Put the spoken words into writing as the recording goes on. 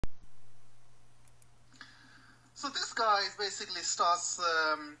So this guy basically starts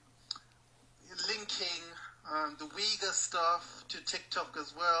linking the Uyghur stuff to TikTok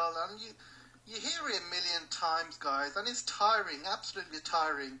as well, and you hear it a million times, guys, and it's tiring, absolutely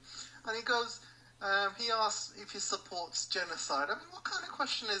tiring. And he goes, he asks if he supports genocide. I mean, what kind of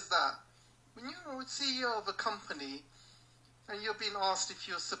question is that? When you're a CEO of a company and you're being asked if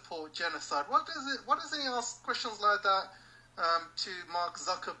you support genocide, what does he ask questions like that to Mark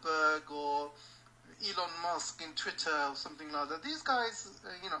Zuckerberg or Elon Musk in Twitter or something like that? These guys,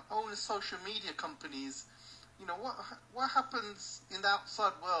 own social media companies. What happens in the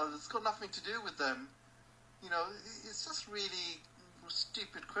outside world, it's got nothing to do with them. It's just really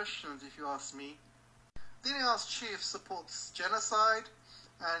stupid questions, if you ask me. Then he asks Chu if supports genocide,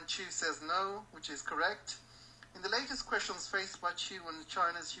 and Chu says no, which is correct. In the latest questions faced by Chu on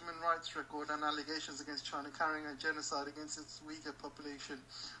China's human rights record and allegations against China carrying out genocide against its Uyghur population,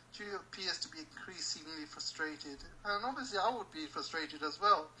 Chu appears to be increasingly frustrated. And obviously I would be frustrated as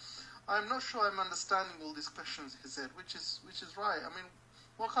well. I'm not sure I'm understanding all these questions, he said, which is right. I mean,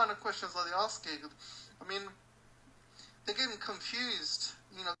 what kind of questions are they asking? I mean, they're getting confused,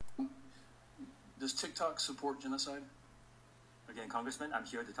 Does TikTok support genocide? Again, Congressman, I'm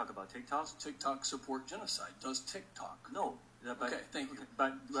here to talk about TikTok. Does TikTok support genocide? Does TikTok? No. Okay, thank you.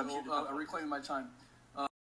 But I'm here to I'm reclaiming my time.